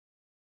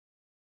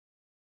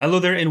Hello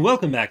there, and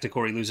welcome back to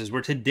Corey Loses,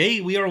 where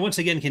today we are once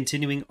again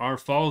continuing our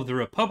Fall of the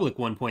Republic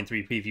 1.3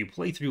 preview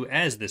playthrough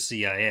as the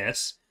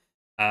CIS.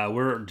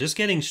 We're just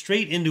getting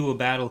straight into a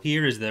battle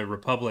here as the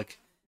Republic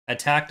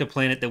attacked a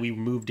planet that we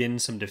moved in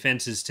some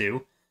defenses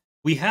to.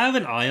 We have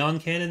an ion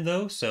cannon,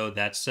 though, so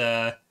that's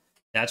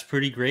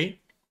pretty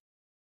great.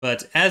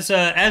 But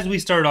as we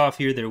start off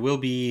here, there will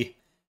be...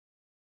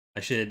 I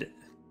should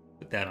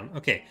put that on.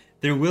 Okay.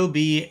 There will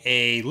be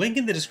a link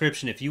in the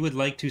description if you would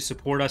like to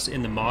support us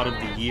in the Mod of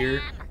the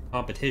Year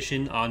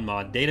competition on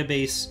Mod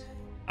Database.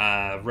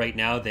 Right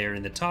now, they're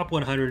in the top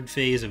 100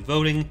 phase of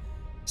voting.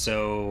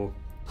 So,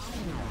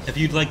 if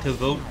you'd like to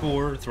vote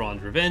for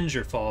Thrawn's Revenge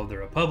or Fall of the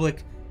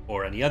Republic,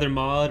 or any other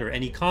mod, or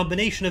any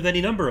combination of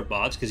any number of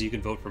mods, because you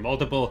can vote for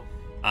multiple,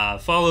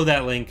 follow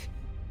that link.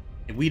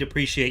 We'd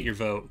appreciate your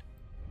vote.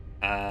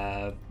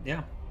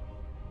 Yeah.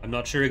 I'm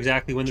not sure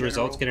exactly when the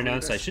results get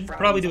announced. I should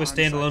probably do a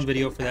standalone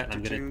video for that, and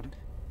I'm gonna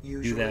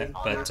do that.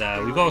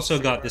 But we've also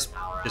got this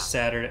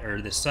Saturday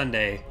or this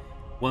Sunday,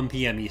 1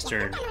 p.m.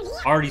 Eastern,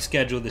 already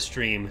scheduled the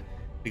stream.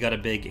 We got a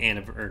big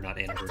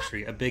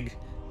a big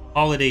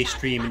holiday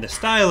stream in the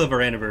style of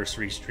our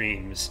anniversary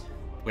streams,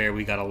 where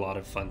we got a lot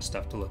of fun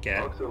stuff to look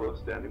at.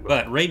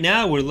 But right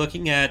now we're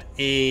looking at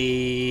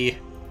an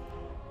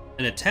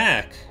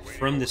attack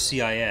from the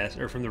CIS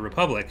or from the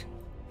Republic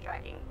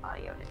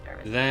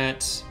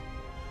that.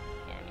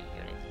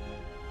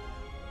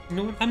 You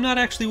know what? I'm not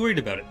actually worried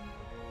about it.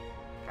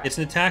 It's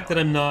an attack that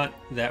I'm not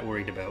that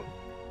worried about.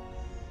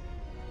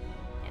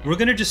 We're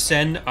gonna just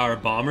send our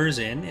bombers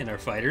in and our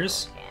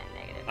fighters,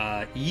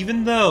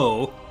 even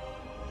though,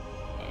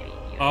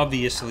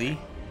 obviously,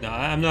 no,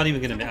 I'm not gonna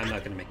make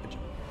the joke.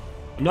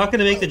 I'm not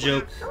gonna make the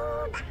joke.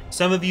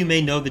 Some of you may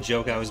know the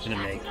joke I was gonna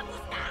make.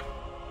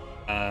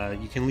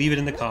 You can leave it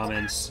in the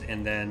comments,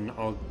 and then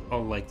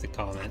I'll like the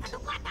comment,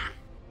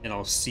 and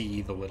I'll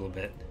see the little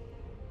bit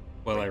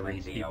while I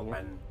read people.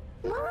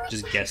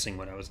 Just guessing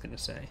what I was gonna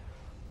say.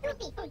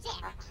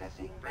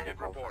 Accessing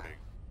reporting.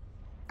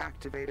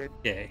 Activated.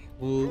 Okay,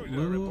 we'll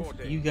move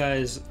you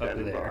guys up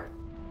there.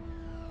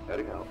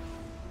 Heading out.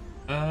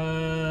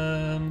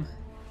 I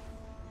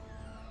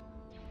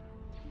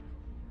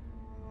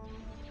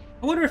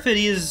wonder if it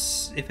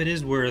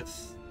is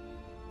worth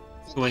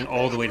going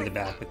all the way to the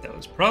back with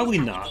those. Probably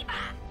not.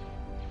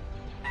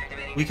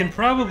 We can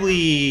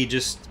probably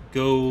just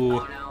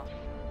go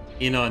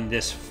in on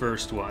this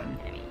first one.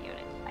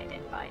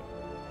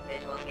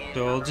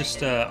 So I'll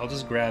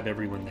just grab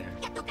everyone there.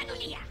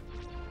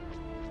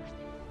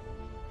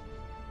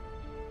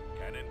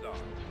 Cannons on.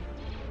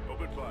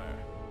 Open fire.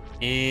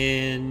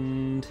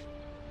 And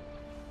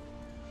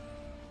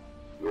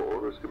Your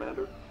orders,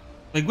 Commander?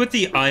 like with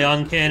the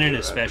ion cannon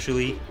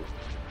especially,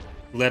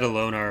 let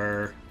alone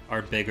our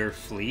bigger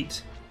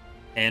fleet,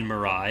 and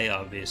Mirai,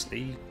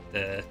 obviously,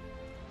 the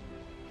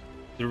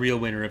real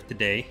winner of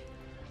today.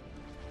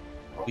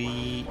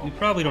 We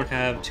probably don't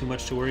have too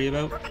much to worry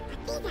about.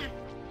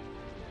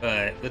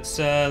 But let's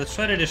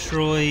try to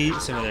destroy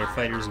some of their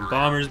fighters and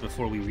bombers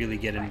before we really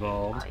get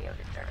involved.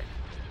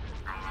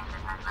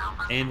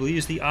 And we'll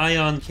use the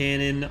ion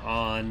cannon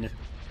on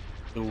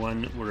the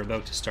one we're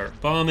about to start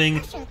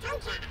bombing,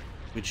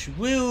 which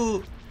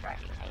will,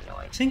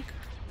 I think,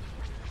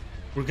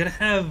 we're gonna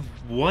have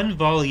one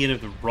volley in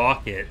of the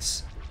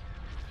rockets.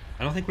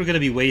 I don't think we're gonna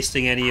be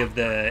wasting any of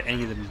the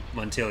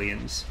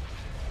Montillions.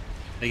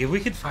 Like, if we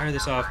could fire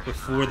this off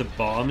before the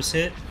bombs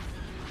hit,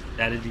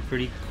 that'd be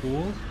pretty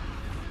cool.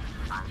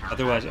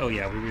 Otherwise, oh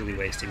yeah, we're really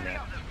wasting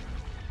that.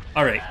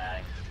 Alright.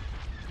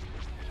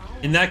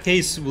 In that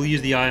case, we'll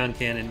use the ion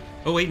cannon.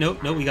 Oh wait, no,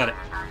 we got it.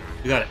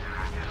 We got it.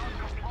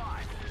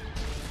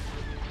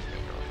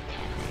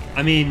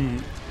 I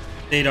mean,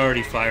 they'd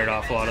already fired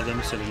off a lot of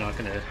them, so they're not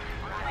gonna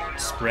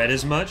spread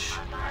as much.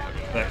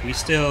 But we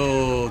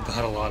still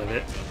got a lot of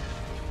it.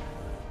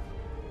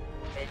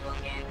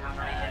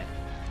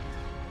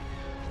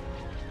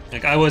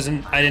 Like,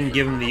 I didn't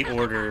give them the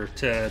order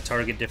to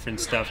target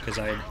different stuff because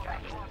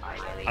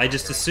I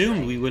just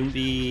assumed we wouldn't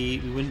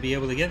be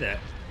able to get that.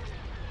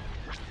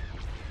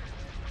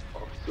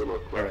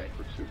 Alright.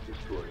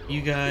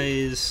 You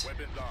guys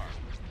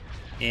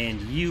and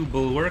you,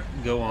 Bulwark,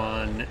 go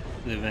on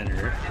the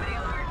vendor.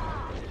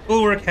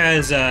 Bulwark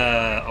has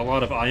a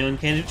lot of ion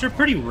cannons, which are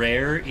pretty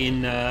rare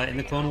in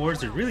the Clone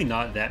Wars. There's really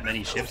not that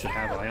many ships that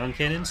have ion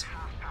cannons.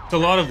 It's a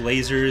lot of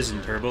lasers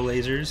and turbo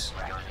lasers.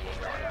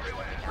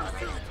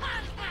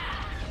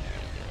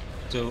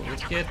 So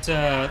let's get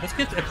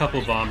a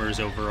couple bombers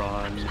over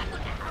on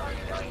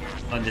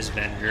this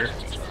vendor.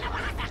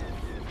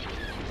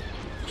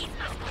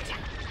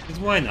 Because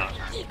why not?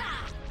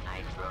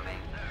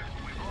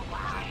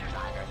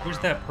 Where's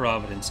that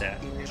Providence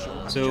at?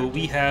 So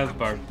we have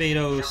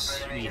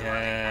Barbados, we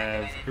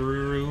have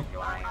Peru,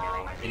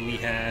 and we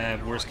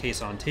have worst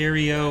case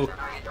Ontario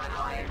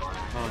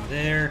on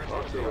there.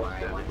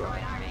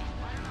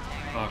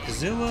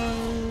 Auxilla,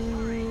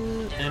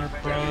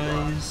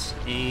 Enterprise,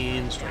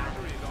 and Striker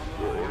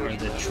are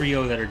the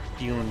trio that are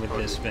dealing with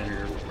this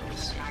vendor for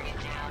us.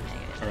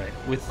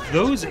 Alright, with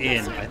those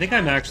in, I think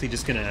I'm actually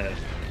just gonna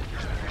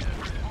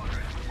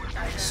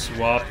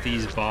swap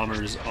these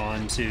bombers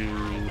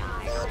onto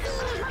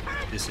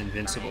this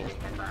Invincible.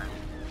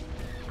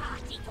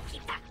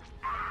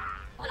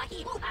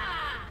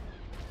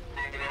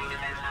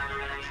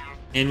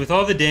 And with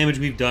all the damage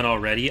we've done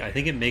already, I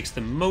think it makes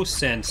the most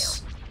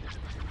sense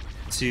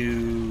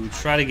to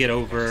try to get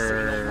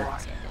over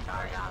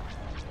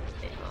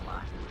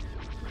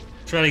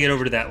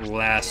to that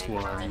last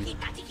one.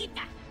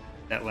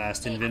 That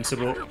last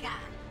Invincible.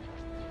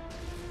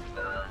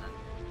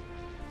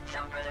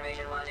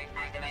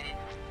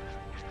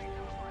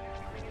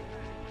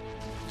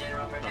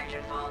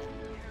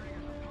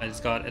 I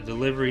just got a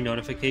delivery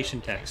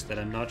notification text that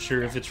I'm not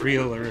sure if it's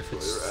real or if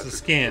it's a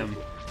scam.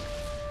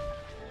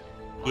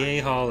 Yay,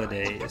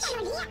 holidays.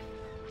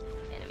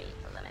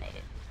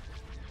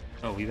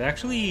 Oh, we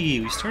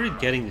started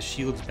getting the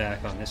shields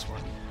back on this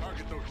one.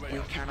 We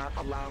cannot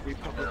allow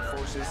Republic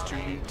forces to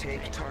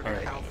retake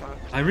target Alpha.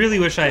 I really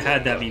wish I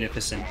had that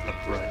Munificent up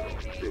front.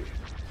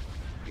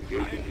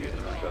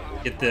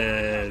 Get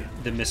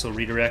the missile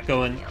redirect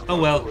going. Oh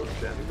well.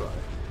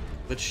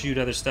 Let's shoot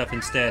other stuff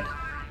instead.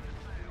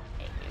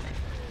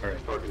 Alright.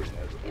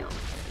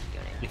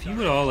 If you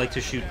would all like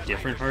to shoot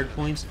different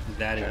hardpoints,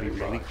 that'd be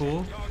really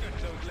cool.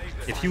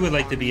 If you would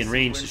like to be in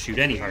range to shoot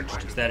any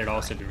hardpoints, that'd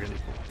also be really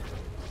cool.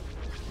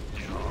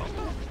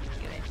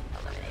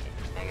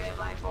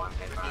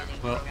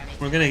 Well,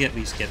 we're gonna at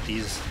least get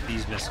these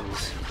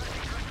missiles.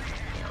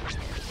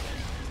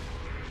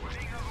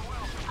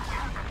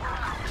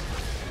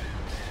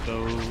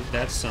 So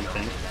that's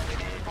something.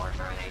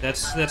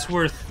 That's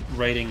worth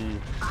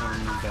writing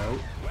home about,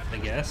 I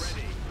guess.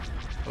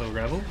 Hello,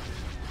 Rebel.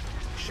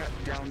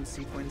 Shutdown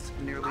sequence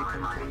nearly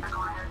complete.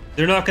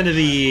 They're not going to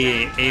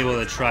be able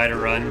to try to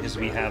run because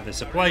we have the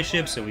supply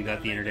ship, so we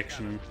got the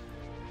interdiction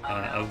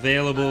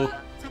available,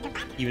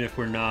 even if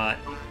we're not.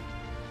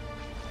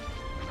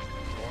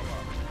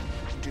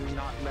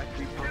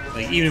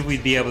 Like, even if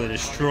we'd be able to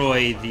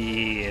destroy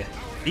the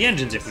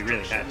engines if we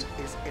really had to.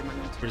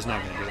 We're just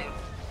not going to do it.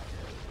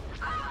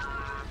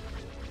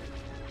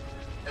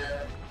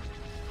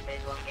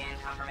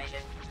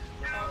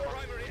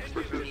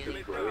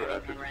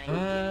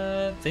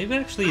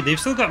 They've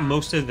still got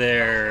most of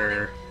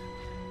their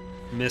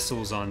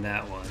missiles on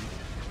that one.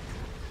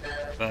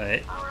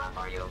 But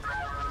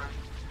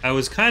I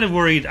was kind of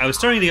worried. I was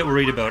starting to get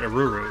worried about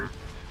Aruru.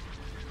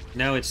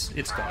 Now it's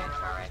gone.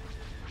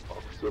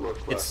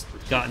 It's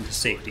gotten to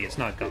safety. It's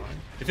not gone.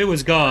 If it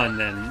was gone,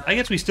 then I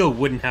guess we still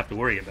wouldn't have to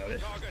worry about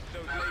it.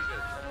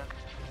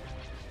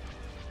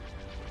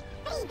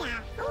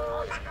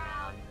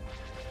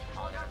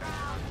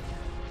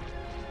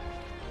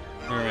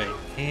 Alright,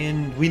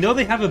 and we know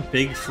they have a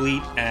big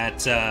fleet at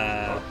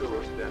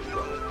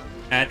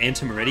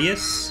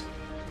Antimeridius,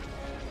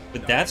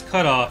 but that's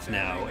cut off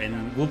now,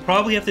 and we'll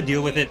probably have to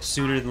deal with it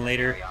sooner than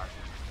later,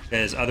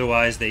 because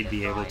otherwise they'd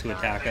be able to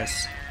attack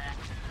us.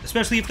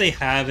 Especially if they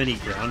have any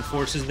ground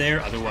forces there,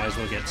 otherwise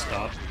they'll get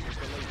stopped.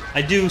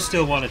 I do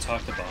still want to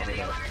talk to Bob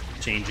about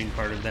changing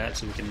part of that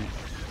so we can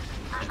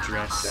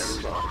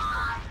address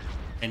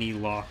any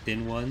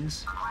locked-in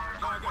ones.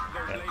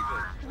 But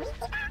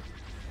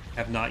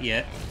have not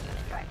yet.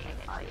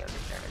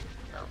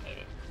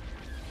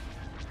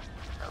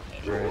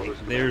 Right,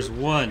 there's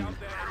one.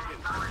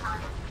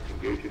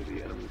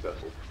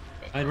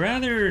 I'd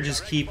rather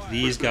just keep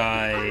these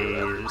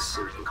guys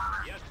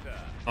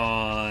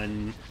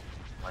on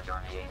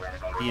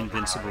the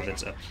Invincible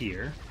that's up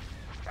here.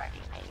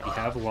 We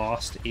have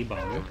lost a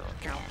bomber.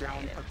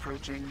 Countdown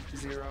approaching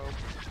 0.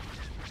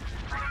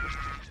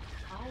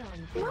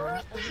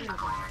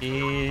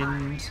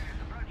 And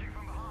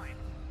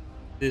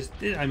this,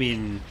 I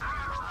mean,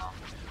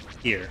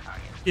 here.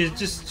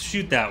 Just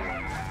shoot that one.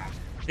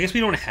 I guess we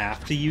don't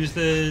have to use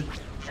the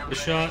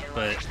shot,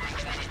 but it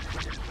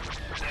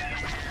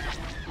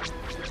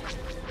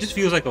just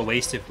feels like a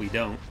waste if we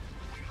don't.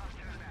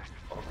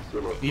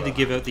 We need to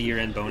give out the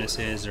year-end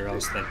bonuses, or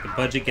else like the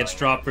budget gets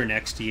dropped for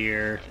next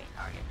year.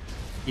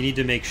 You need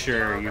to make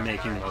sure you're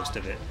making the most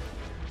of it.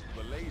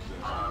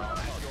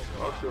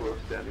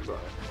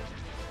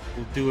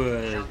 We'll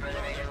do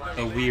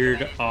a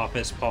weird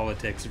office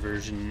politics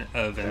version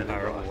of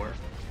Empire War.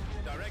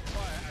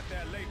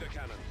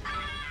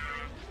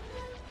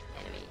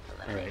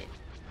 Alright,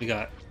 we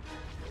got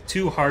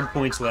 2 hard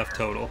points left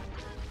total.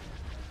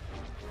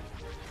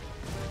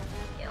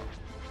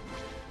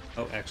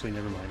 Oh, actually,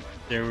 never mind.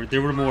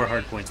 There were more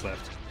hard points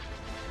left.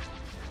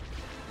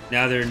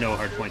 Now there are no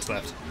hard points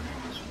left.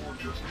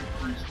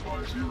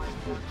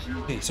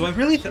 Okay, so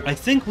I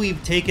think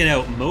we've taken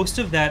out most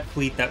of that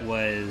fleet that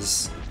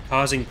was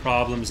causing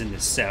problems in the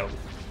south.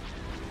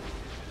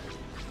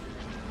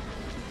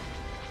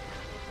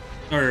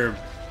 Or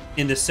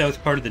in the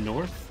south part of the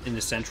north, in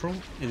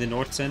the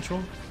north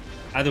central.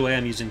 Either way,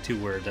 I'm using 2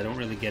 words. I don't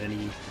really get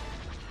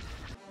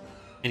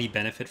any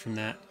benefit from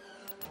that.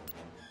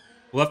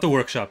 We'll have to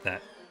workshop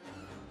that.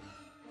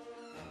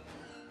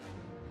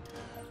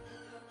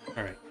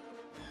 Alright.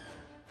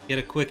 Get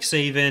a quick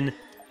save in.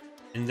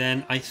 And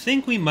then I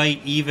think we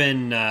might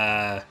even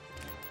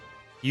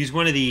use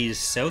one of these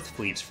south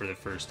fleets for the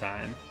first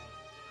time.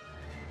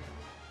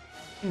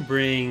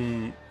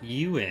 Bring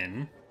you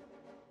in.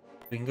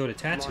 We can go to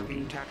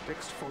Logging Tatooine.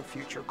 tactics for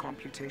future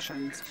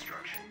computations.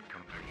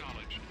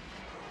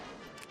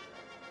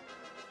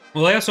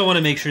 Well, I also want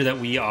to make sure that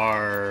we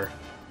are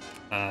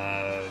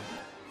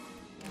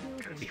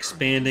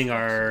expanding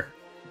our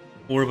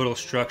orbital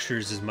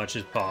structures as much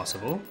as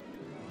possible.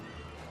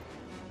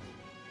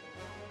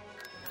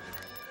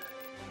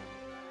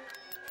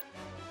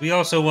 We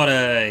also want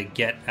to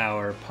get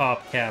our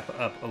pop cap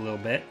up a little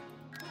bit.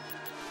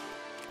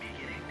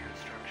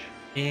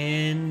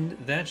 And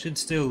that should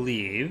still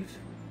leave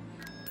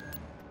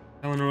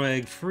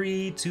Eleanor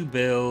free to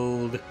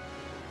build.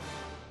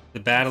 The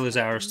battle is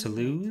ours to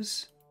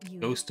lose.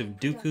 Ghost of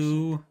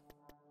Dooku.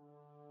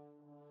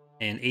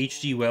 And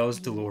H.G. Wells'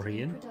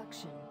 DeLorean.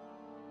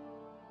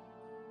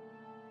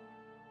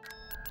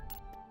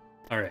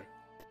 Alright.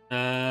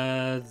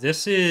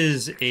 This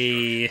is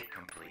a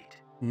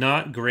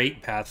not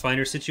great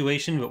Pathfinder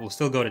situation, but we'll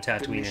still go to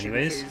Tatooine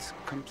anyways. Is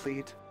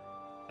complete.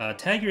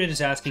 Taggart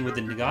is asking, would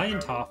the Nagai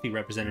and Toph be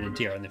represented in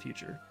TR in the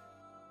future?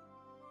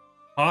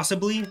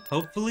 Possibly,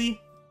 hopefully.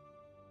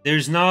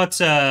 There's not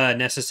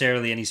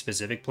necessarily any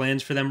specific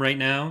plans for them right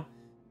now,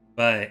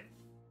 but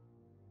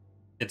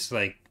it's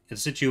like a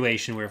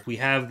situation where if we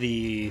have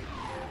the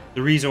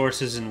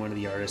resources and one of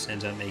the artists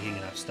ends up making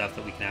enough stuff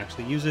that we can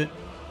actually use it,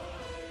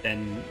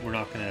 then we're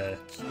not gonna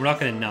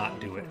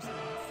not do it.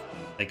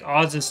 Like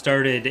Oz has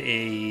started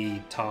a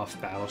Toph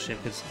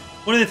battleship. Because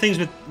one of the things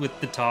with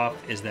the Toph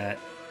is that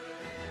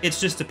it's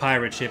just a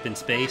pirate ship in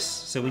space,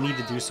 so we need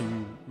to do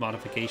some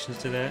modifications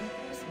to that.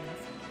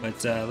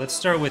 But let's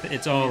start with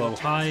It's All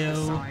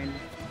Ohio,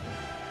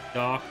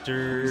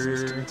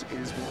 Doctor,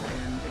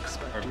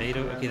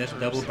 Barbados. Okay, that's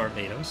double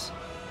Barbados.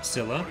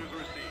 Scylla,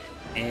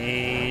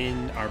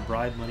 and our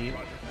bribe money.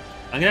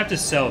 I'm gonna have to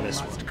sell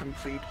this one.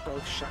 Complete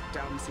both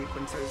shutdown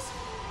sequences.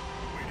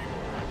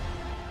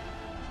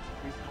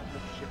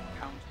 Republic ship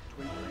count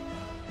dwindling.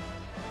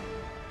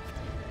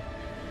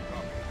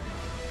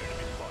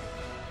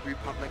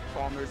 Republic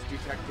bombers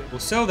detected. We'll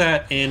sell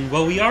that, and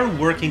while we are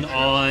working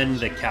on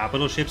the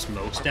capital ships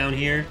most down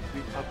here,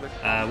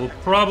 we'll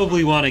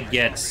probably want to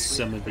get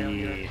some of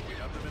the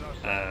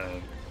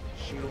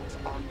Shields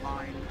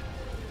online.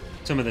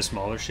 some of the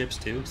smaller ships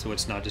too, so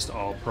it's not just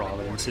all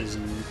Providences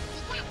and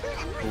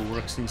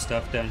bulwarks and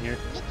stuff down here.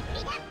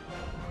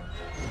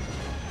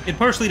 It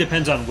partially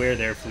depends on where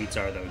their fleets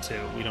are, though,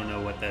 too. We don't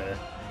know what the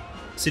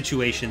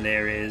situation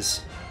there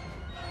is.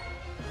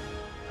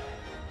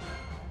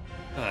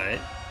 But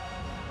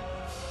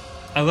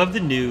I love the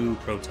new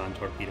proton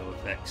torpedo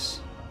effects.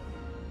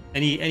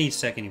 Any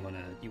second you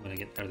wanna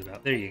get out of the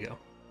mouth. There you go.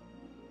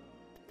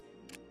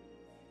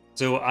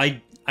 So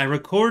I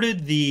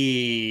recorded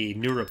the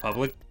New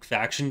Republic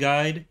faction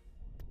guide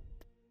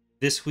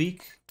this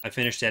week. I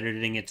finished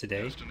editing it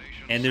today,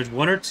 and there's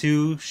one or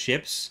two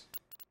ships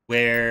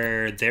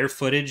where their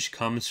footage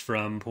comes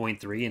from point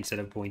 3 instead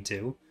of point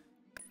 2.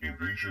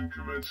 Invasion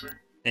commencing.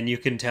 And you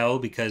can tell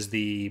because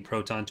the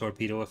proton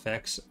torpedo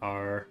effects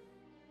are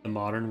the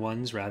modern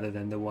ones rather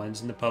than the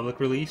ones in the public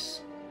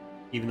release,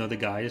 even though the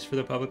guide is for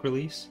the public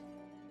release.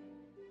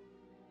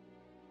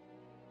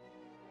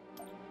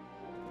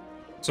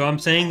 So I'm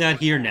saying that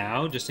here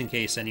now, just in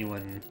case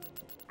anyone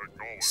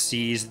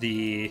sees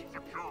the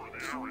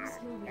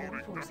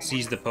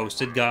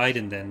posted guide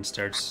and then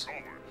starts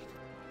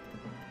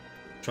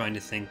trying to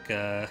think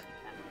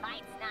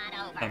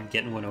I'm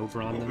getting one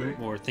over on them,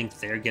 or think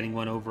they're getting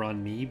one over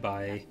on me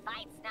by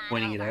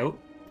pointing it out.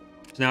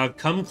 So now I've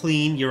come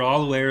clean. You're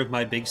all aware of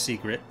my big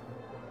secret.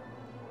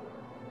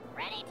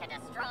 Ready to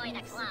destroy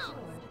the clones.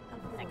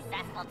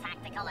 Successful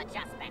tactical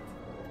adjustment.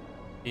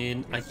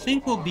 And I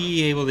think we'll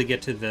be able to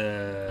get to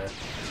the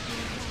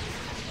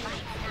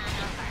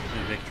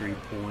victory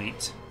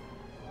point.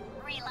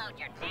 Reload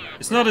your damn.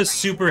 It's not a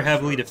super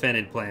heavily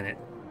defended planet.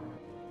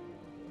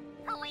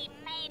 We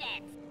made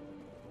it.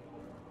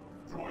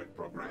 Droid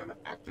program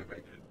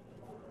activated.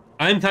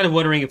 I'm kind of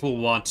wondering if we'll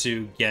want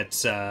to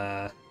get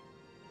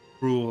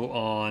Rule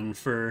on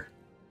for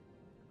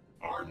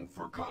Armed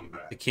for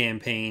combat. the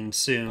campaign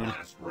soon.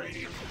 Blast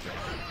radius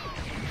detected.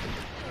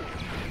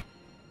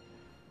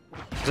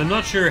 Because I'm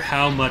not sure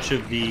how much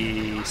of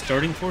the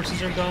starting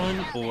forces are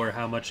gone, or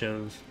how much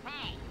of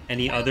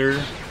any other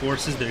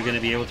forces that are going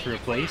to be able to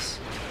replace.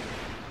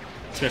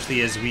 Especially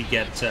as we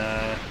get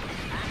our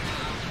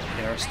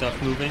stuff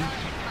moving.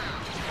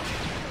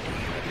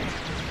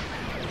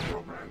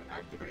 Program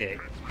activated. Okay.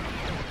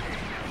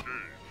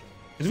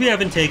 Because we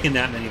haven't taken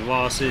that many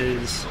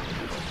losses.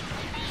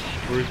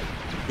 We're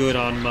good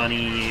on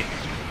money.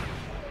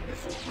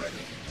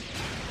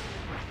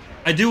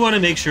 I do want to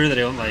make sure that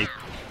I don't, like,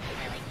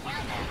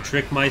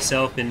 trick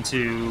myself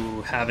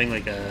into having,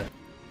 like,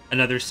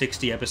 another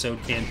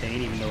 60-episode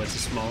campaign, even though it's a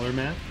smaller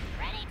map.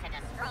 Ready to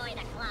destroy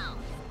the clones.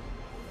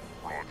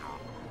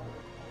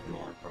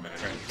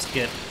 Alright, let's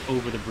get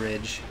over the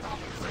bridge.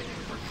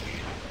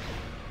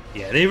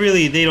 Yeah,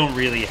 they don't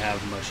really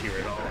have much here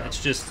at all.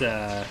 It's just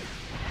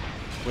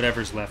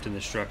whatever's left in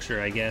the structure,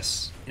 I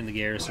guess, in the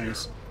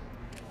garrisons.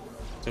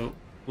 So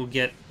we'll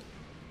get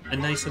a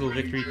nice little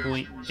victory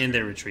point, and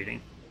they're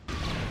retreating.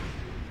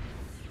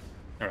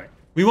 Alright.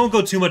 We won't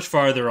go too much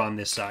farther on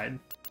this side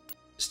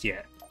just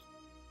yet.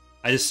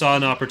 I just saw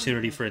an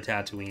opportunity for a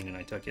Tatooine, and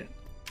I took it.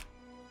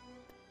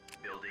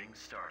 Building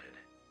started.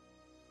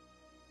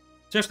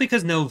 Especially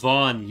because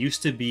Nelvon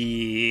used to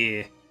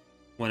be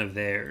one of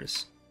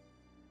theirs.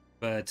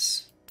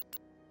 But...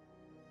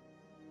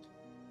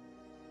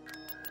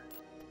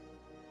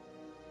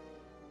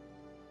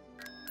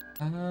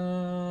 I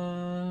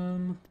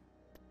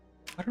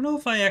don't know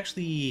if I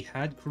actually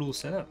had Cruel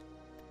set up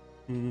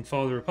in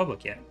Fall of the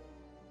Republic yet.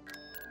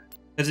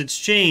 Because it's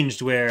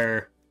changed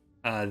where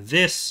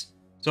this...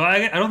 So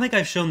I don't think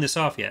I've shown this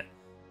off yet.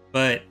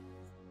 But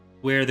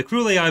where the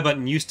Cruel AI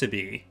button used to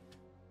be,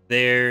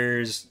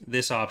 there's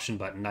this option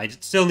button. I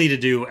still need to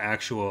do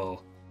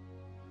actual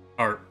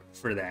art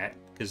for that,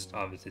 because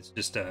obviously it's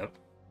just a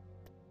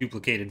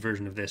duplicated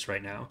version of this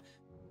right now.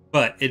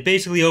 But it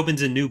basically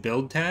opens a new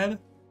build tab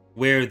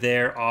where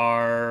there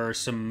are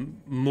some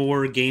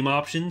more game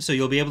options. So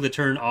you'll be able to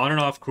turn on and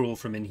off Cruel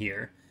from in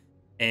here.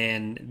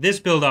 And this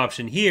build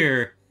option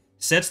here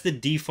sets the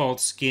default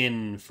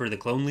skin for the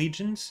Clone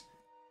Legions.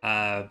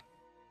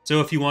 So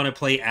if you want to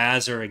play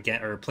as or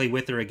play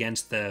with or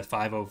against the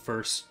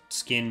 501st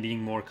skin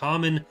being more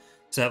common,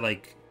 so that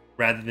like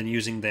rather than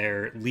using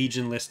their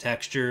Legionless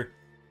texture,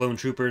 Clone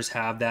Troopers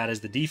have that as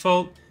the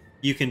default,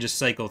 you can just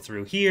cycle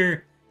through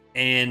here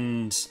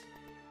and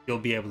you'll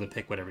be able to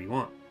pick whatever you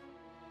want.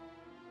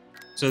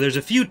 So there's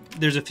a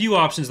few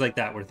options like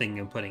that we're thinking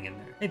of putting in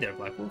there. Hey there,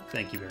 Blackwolf.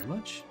 Thank you very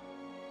much.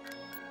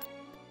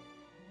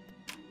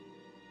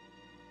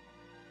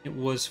 It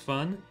was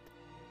fun.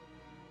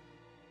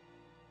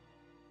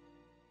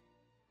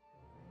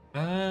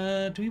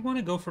 Do we want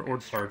to go for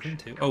Ord Parkin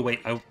too? Oh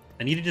wait, I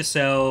needed to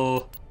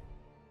sell.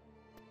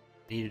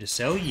 I needed to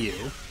sell you.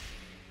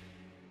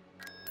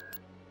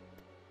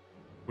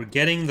 We're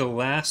getting the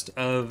last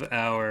of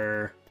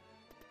our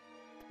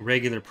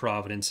regular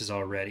providences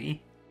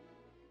already.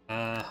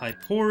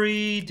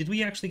 Hypori, did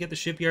we actually get the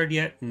shipyard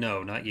yet?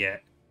 No, not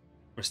yet.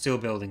 We're still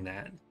building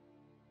that.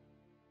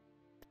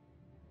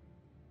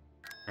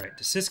 Alright,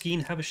 does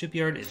Siskine have a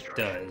shipyard? It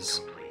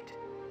does.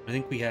 I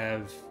think we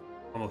have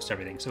almost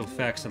everything. So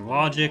Facts and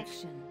Logic.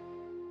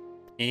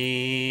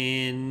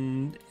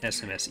 And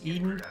SMS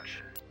Eden.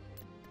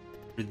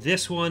 For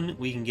this one,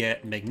 we can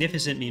get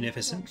Magnificent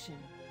Munificent,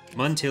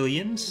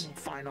 Montillions,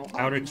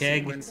 Powder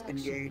Keg,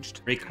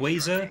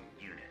 Rayquaza,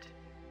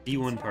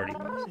 D1 Party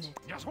Bus.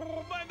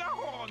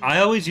 I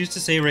always used to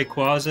say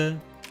Rayquaza,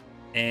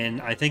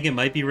 and I think it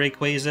might be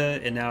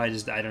Rayquaza, and now I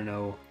don't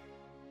know.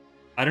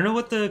 I don't know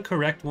what the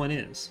correct one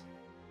is.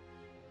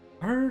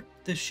 Are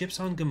the ships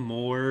on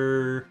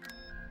Gamor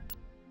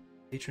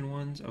patron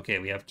ones? Okay,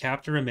 we have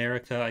Captain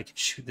America. I can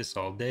shoot this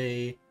all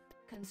day.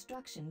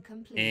 Construction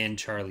complete. And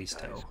Charlie's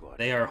Toe.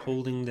 They are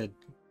holding the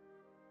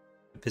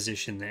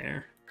position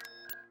there.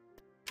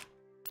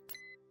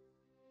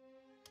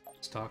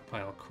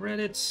 Stockpile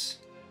credits.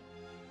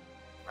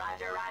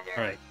 Roger,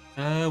 roger.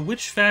 Alright.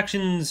 Which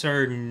factions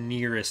are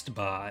nearest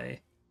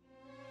by?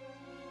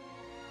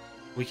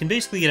 We can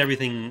basically get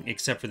everything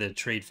except for the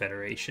Trade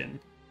Federation.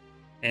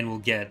 And we'll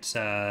get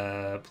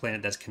a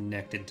planet that's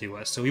connected to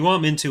us. So we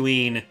want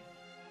Mintuine,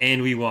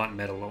 and we want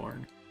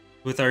Metalorn.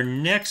 With our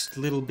next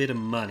little bit of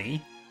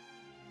money,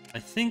 I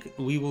think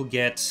we will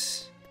get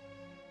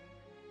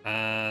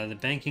the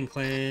Banking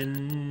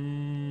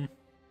Clan.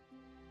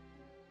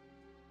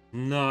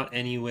 Not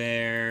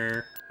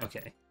anywhere.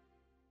 Okay.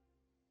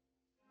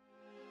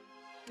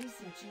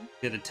 Researching.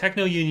 Get the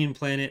Techno Union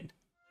planet,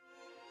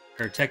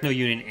 or Techno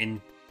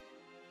Union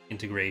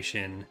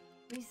integration.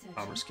 Researching.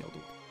 Commerce Guild.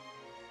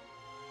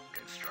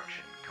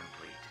 Construction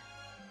complete.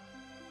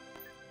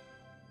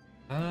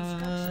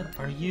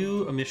 Are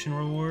you a mission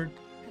reward?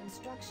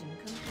 Construction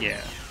complete.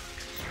 Yeah.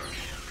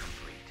 Construction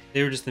complete.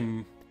 They were just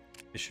the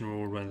mission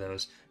reward one of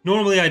those.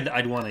 Normally,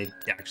 I'd want to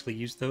actually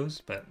use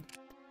those, but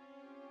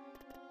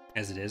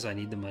as it is, I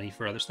need the money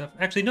for other stuff.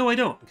 Actually, no, I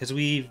don't, because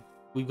we've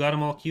got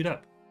them all queued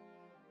up.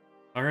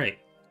 All right.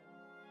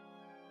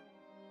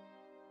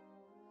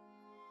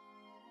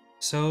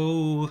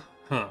 So,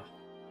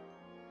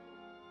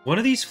 one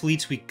of these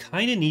fleets we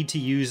kind of need to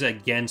use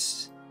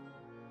against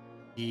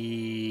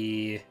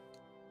the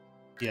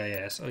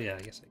CIS. Oh yeah,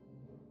 I guess.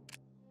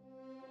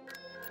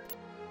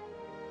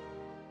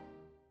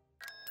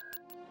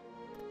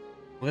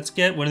 Let's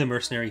get one of the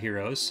mercenary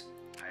heroes.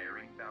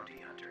 Hiring bounty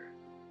hunter.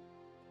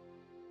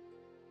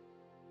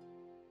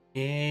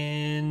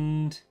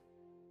 And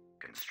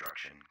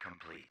Construction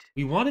complete.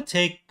 we want to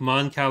take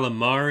Mon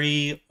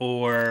Calamari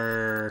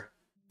or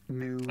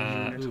New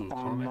unit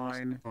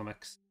online.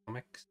 Comics.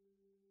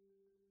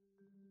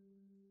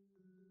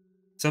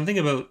 Something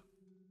about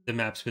the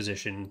map's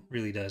position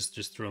really does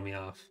just throw me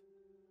off.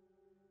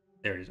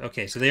 There it is.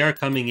 Okay, so they are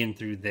coming in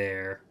through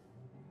there.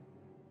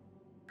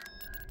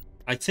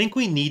 I think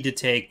we need to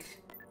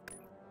take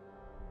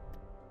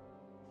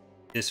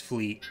this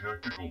fleet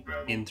Tactical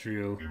battle in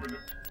through. imminent.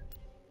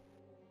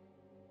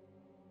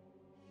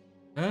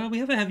 We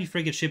have a heavy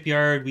frigate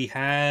shipyard. We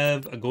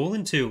have a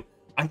Golan 2.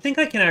 I think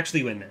I can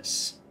actually win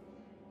this.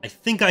 I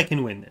think I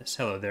can win this.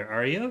 Hello there,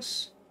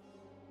 Arios.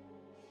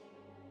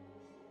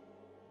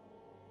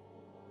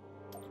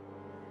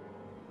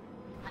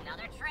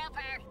 Another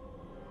trooper.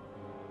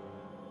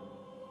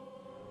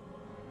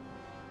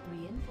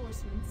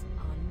 Reinforcements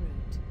en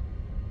route.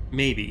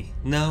 Maybe.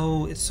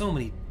 No, it's so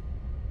many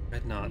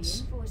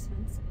dreadnaughts.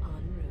 Reinforcements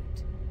en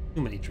route.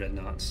 Too many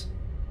dreadnaughts.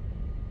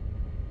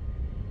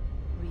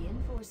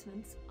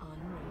 Reinforcements en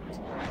route.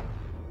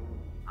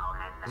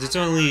 'Cause it's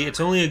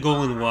only a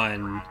goal in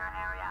one.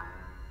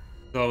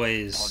 It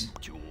always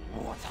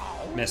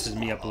messes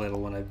me up a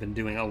little when I've been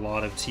doing a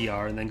lot of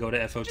TR and then go to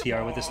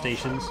FOTR with the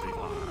stations.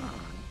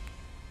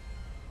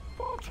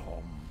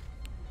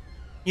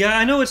 Yeah,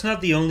 I know it's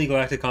not the only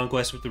Galactic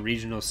Conquest with the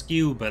regional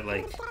skew, but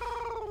like,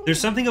 there's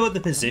something about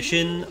the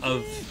position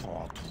of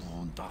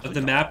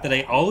the map that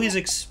I always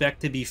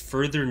expect to be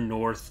further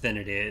north than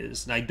it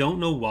is. And I don't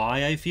know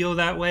why I feel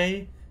that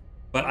way,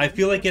 but I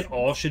feel like it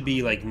all should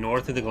be like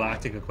north of the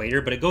Galactic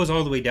Equator, but it goes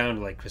all the way down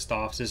to like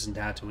Christophsis and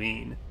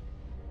Tatooine.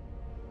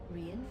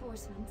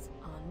 Reinforcements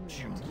en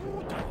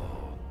route.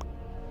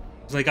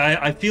 It's like,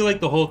 I feel like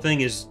the whole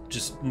thing is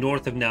just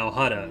north of Nal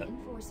Hutta,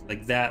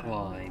 like that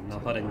line, Nal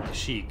Hutta and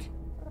Kashyyyk.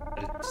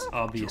 But it's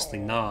obviously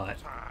not.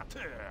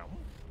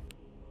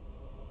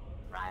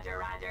 Roger,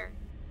 roger.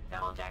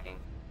 Double checking.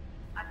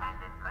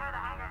 Attention, clear the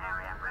hangar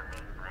area.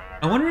 Repeat, clear.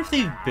 I wonder if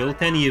they've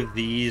built any of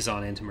these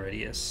on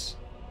Antimeridius.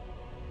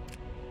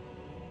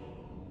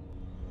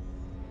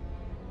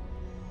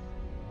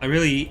 I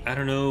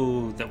don't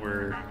know that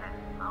we're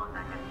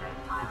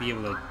gonna be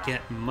able to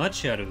get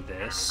much out of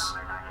this.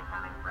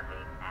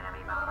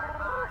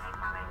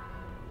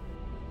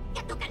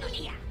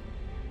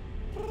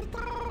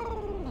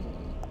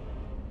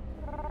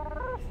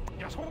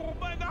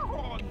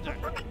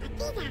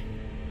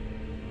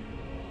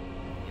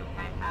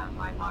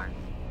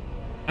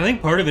 I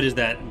think part of it is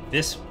that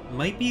this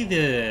might be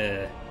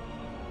the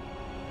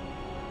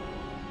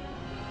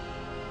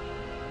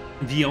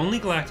only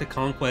Galactic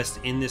Conquest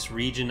in this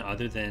region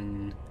other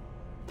than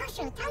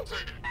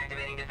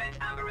Activating defense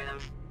algorithm.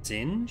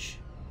 Zinj?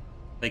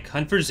 Like,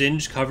 Hunt for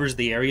Zinj covers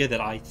the area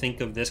that I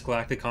think of this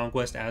Galactic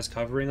Conquest as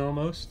covering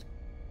almost.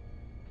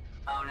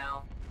 Oh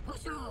no.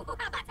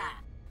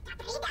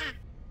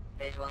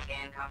 Visual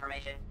scan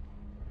confirmation.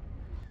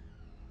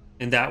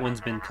 And that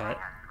one's been cut.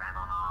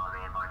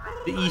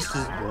 The east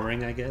is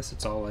boring, I guess.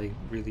 It's all like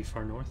really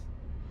far north.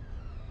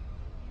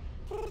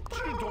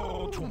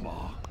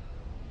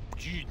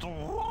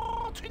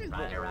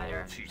 Roger,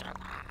 roger.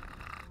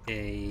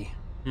 Okay.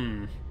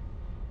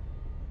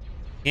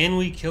 Can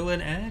we kill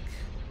an Ak?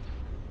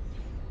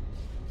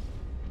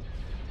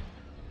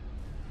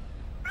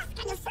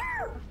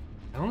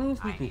 I don't know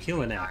if we can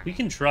kill an Ak. We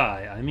can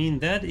try. I mean,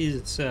 that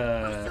is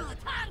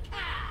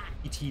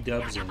PT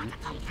dubs in.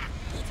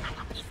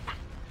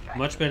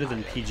 Much better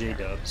than PJ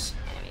dubs.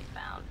 Enemies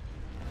found.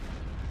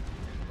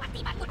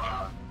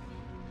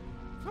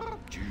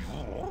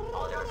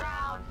 Hold your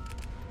ground.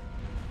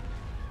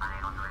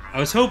 I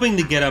was hoping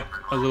to get up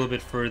a little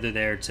bit further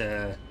there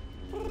to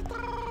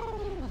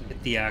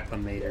hit the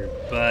Acclimator,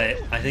 but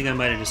I think I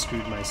might have just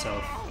screwed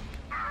myself.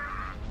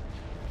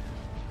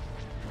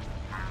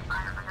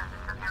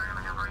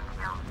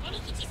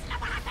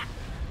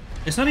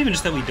 It's not even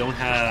just that we don't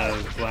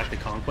have Galactic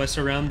Conquest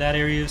around that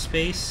area of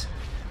space.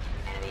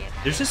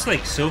 There's just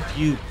like so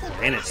few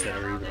planets that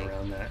are even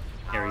around that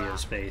area of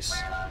space.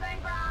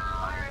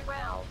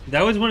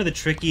 That was one of the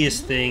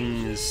trickiest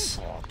things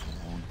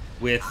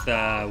with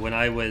when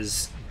I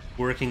was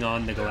working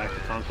on the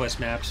Galactic Conquest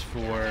maps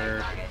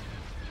for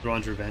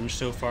Thrawn's Revenge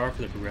so far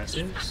for the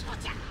progressives,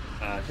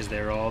 because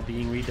they're all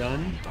being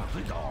redone.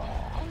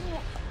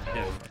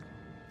 Yeah.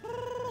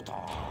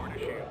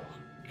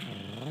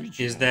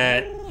 Is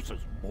that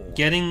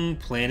getting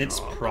planets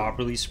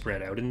properly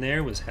spread out in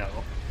there was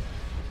hell.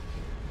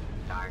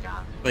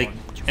 Like,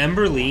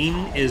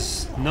 Emberline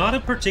is not a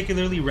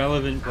particularly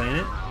relevant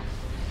planet,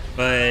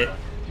 but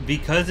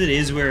because it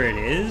is where it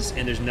is,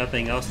 and there's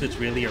nothing else that's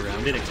really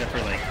around it except for,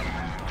 like,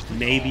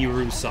 maybe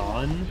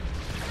Rusan,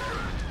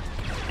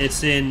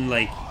 it's in,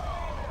 like,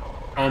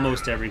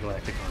 almost every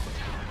Galactic Conquest.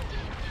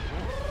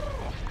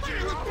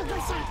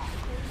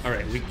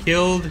 Alright, we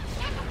killed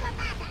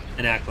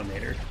an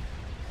Acclimator.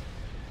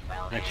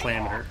 An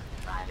Acclamator.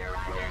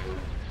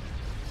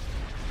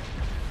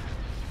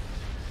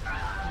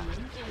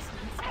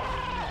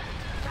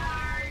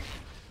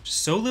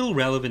 So little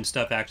relevant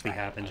stuff actually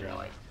happens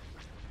around.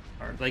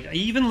 Like,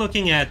 even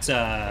looking at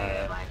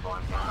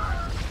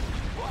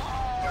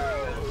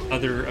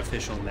other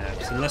official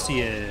maps, unless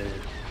you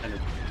kind of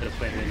put a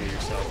planet in it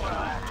yourself.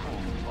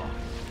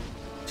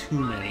 Too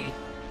many.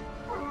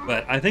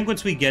 But I think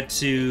once we get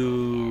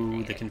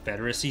to the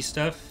Confederacy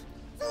stuff,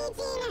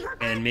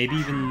 and maybe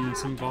even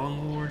some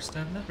Vong War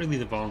stuff, not really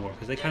the Vong War,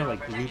 because they kind of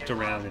like looped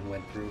around and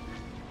went through,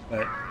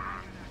 but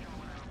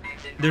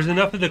there's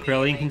enough of the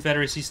Corellian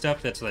Confederacy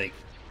stuff that's like,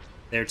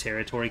 their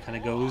territory kind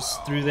of goes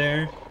through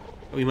there.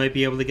 We might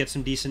be able to get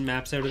some decent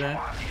maps out of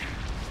that.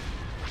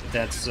 But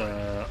that's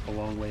a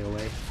long way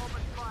away.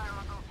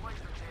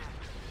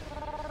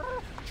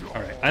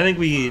 I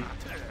think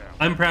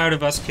I'm proud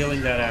of us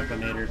killing that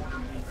acclimator.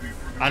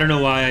 I don't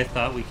know why I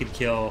thought we could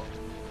kill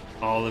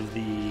all of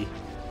the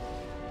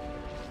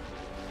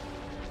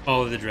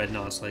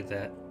dreadnoughts like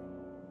that.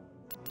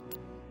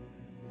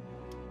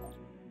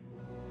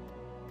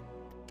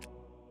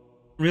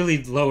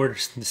 Really lowered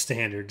the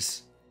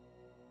standards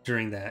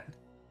during that.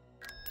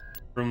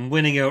 From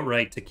winning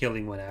outright to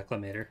killing one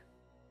acclimator.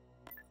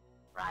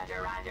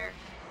 Roger, roger.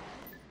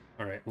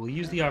 Alright, we'll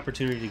use the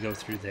opportunity to go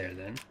through there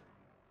then.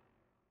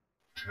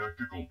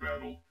 Tactical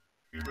battle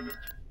imminent.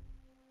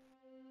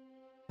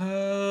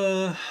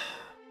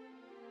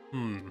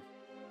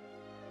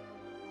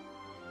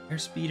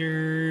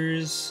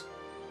 Airspeeders.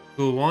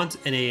 We'll want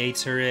an AA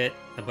turret,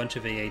 a bunch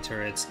of AA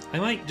turrets. I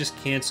might just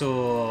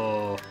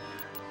cancel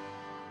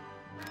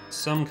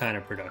some kind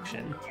of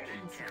production.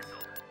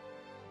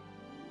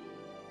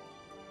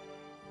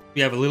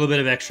 We have a little bit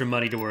of extra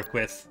money to work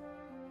with.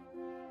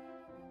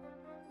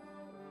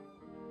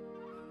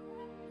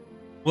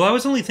 Well, I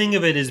was only thinking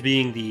of it as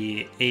being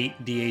the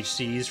 8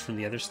 DHCs from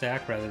the other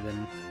stack rather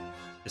than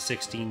the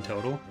 16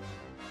 total.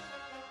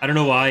 I don't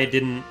know why I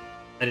didn't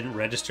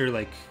register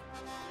like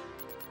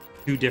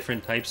 2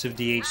 different types of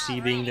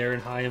DHC being there in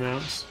high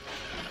amounts.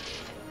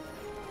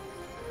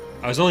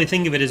 I was only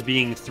thinking of it as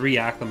being 3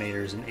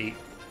 acclimators and 8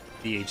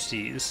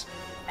 DHCs.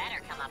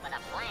 Better come up with a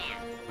plan.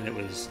 When it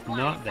was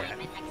not that.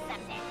 Assignment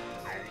accepted.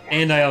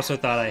 And I also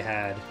thought I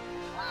had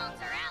Clones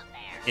are out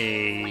there.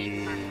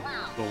 a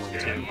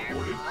golem too.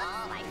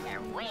 Oh, like they're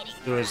waiting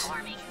There for was a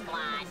forming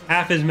squad.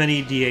 half as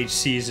many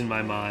DHCs in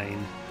my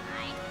mind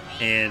I hate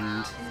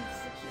and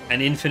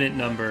an infinite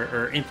number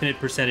or infinite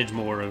percentage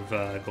more of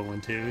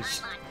golem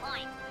twos. I'm on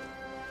point.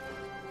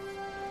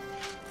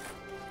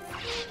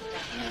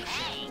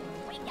 Hey,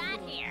 we got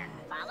here.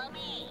 Follow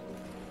me.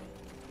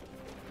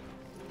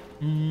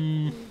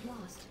 We've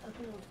lost a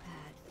build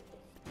pad.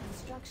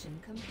 Construction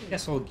complete.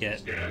 Guess I'll get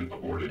Scan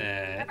aborted.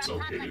 that.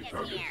 Located Republic is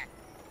target. here.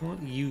 I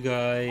want you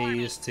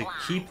guys to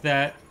keep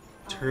that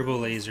turbo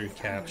laser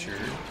captured.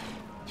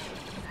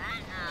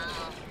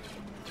 Uh-oh.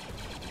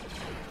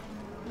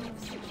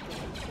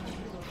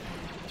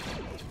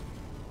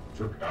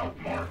 Took out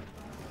Mark.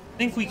 I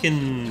think we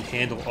can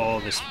handle all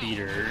the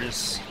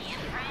speeders. Pretty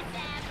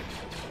impressive.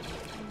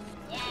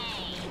 Yay.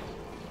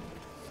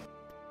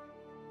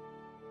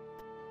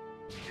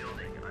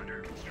 Building under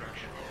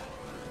construction.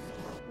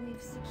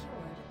 We've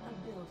secured a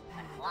build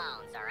pad.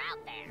 Clones are out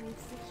there. We've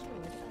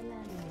secured a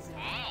landing zone.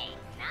 Hey,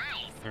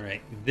 nice.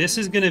 Alright, this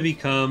is going to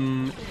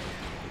become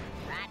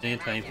Roger,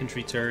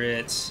 anti-infantry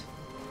turrets.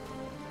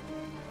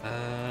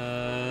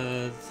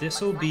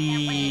 This'll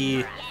be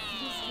Yay.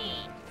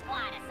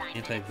 Squad assignment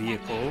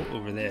anti-vehicle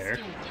over there.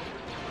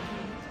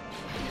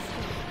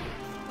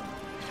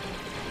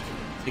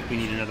 I think we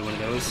need another one of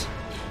those.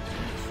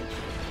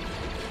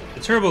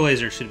 The turbo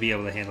laser should be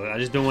able to handle it. I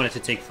just don't want it to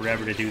take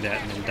forever to do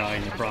that and then die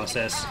in the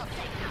process.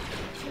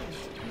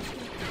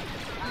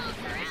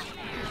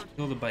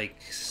 Kill the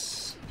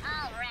bikes.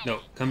 already.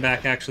 No, come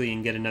back actually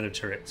and get another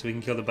turret so we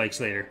can kill the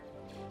bikes later.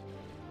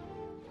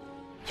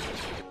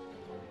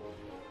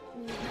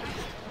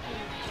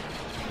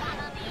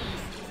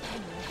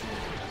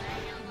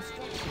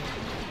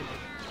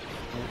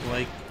 Don't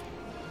like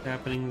what's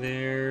happening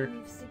there.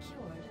 We've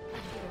secured a build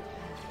pad.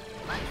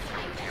 Looks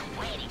like they're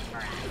waiting for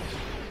us.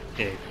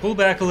 Okay, pull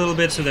back a little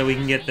bit so that we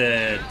can get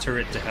the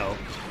turret to help.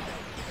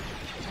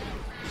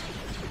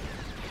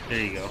 There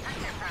you go.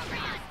 Hunter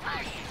program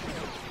target.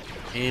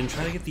 And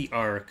try to get the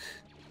arc.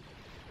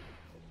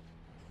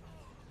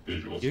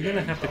 Visual You're scan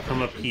gonna have to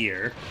come up confirmation.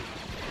 here.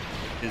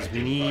 Because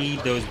we need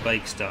those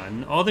bikes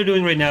done. All they're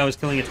doing right now is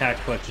killing a tax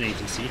collection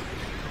agency.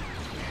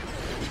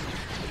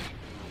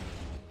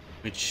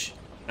 Which,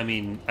 I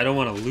mean, I don't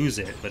want to lose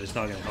it, but it's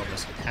not going to help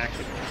us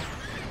tactically.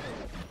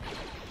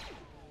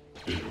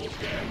 Visual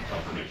scan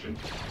confirmation.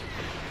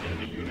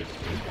 Enemy unit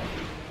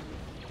encountered.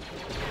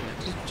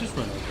 Just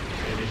run over.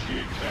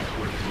 Initiate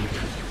backward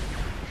movement.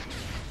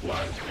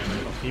 Blast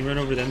imminent. Can you run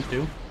over them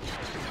too?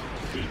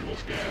 Visual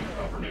scan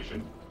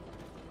confirmation.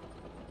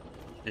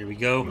 There we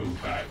go.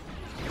 Move back.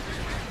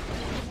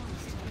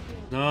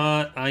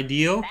 Not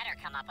ideal. Better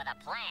come up with a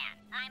plan.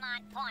 I'm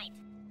on point.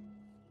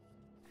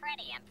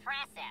 Pretty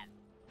impressive.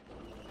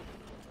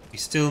 We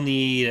still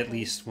need at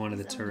least one of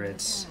the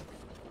turrets.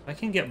 If I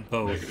can get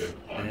both, Negative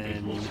on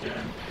visual then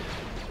scan.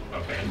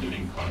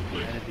 Abandoning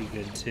conflict. that'd be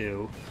good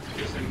too.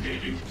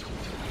 Disengaging.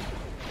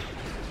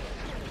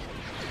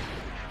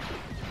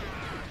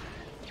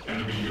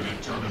 Enemy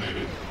unit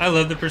terminated. I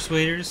love the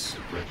Persuaders.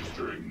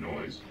 Registering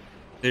noise.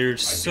 They're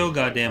so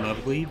goddamn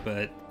ugly,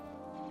 but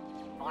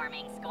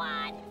Forming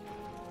squad.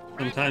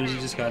 sometimes you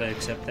just gotta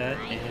accept that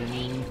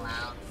and Clones.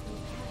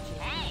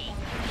 Hey,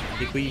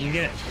 take what you can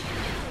get.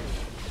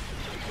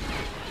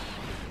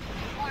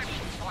 forming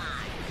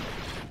squad.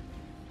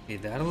 Okay,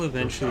 that'll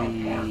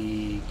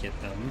eventually get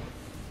them.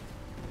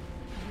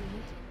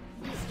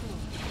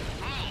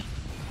 Hey,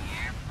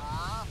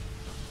 careful.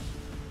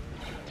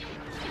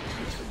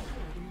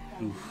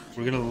 Oof,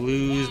 we're gonna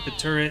lose the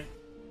turret.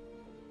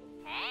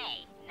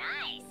 Hey,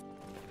 nice.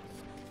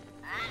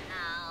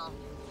 Uh-oh.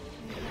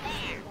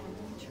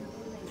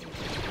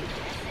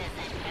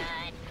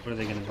 What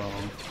are they gonna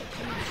bomb?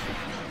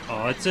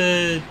 Oh,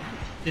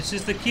 it's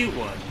just the cute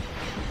one.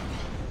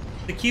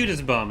 The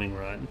cutest bombing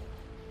run.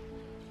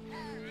 I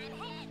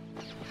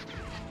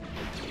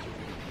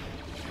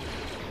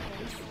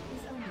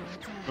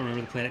don't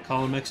remember the planet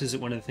Column X. Is it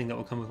one of the things that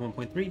will come with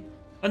 1.3?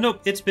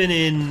 Nope. It's been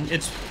in.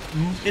 It's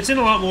in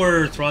a lot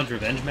more Thrawn's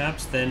Revenge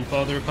maps than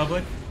Fall of the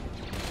Republic.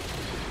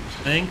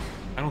 I think.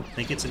 I don't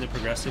think it's in the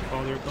progressive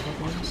Fall of the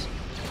Republic ones.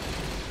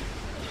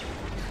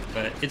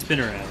 But it's been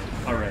around.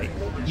 All right,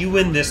 you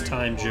win this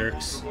time,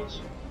 jerks.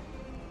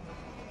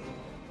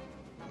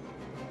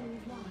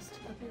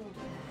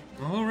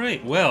 All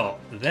right. Well,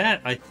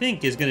 that I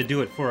think is going to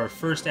do it for our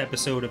first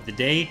episode of the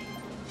day.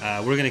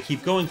 We're going to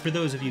keep going for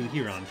those of you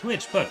here on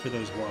Twitch, but for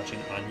those watching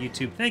on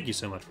YouTube, thank you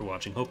so much for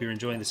watching. Hope you're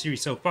enjoying the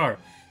series so far,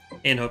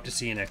 and hope to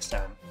see you next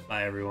time.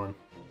 Bye, everyone.